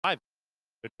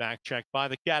Good back check by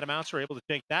the Catamounts. Are able to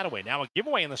take that away. Now a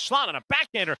giveaway in the slot and a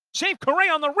backhander. Save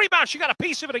Correa on the rebound. She got a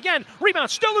piece of it again. Rebound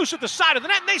still loose at the side of the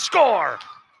net, and they score.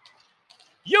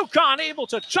 UConn able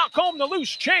to tuck home the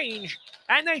loose change,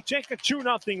 and they take a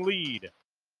 2-0 lead.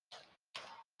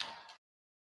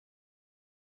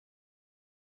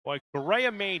 Boy,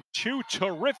 Correa made two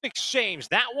terrific saves.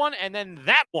 That one and then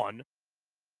that one.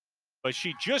 But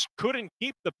she just couldn't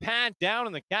keep the pad down,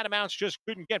 and the Catamounts just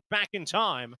couldn't get back in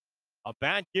time. A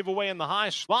bad giveaway in the high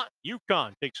slot.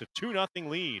 UConn takes a 2-0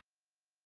 lead.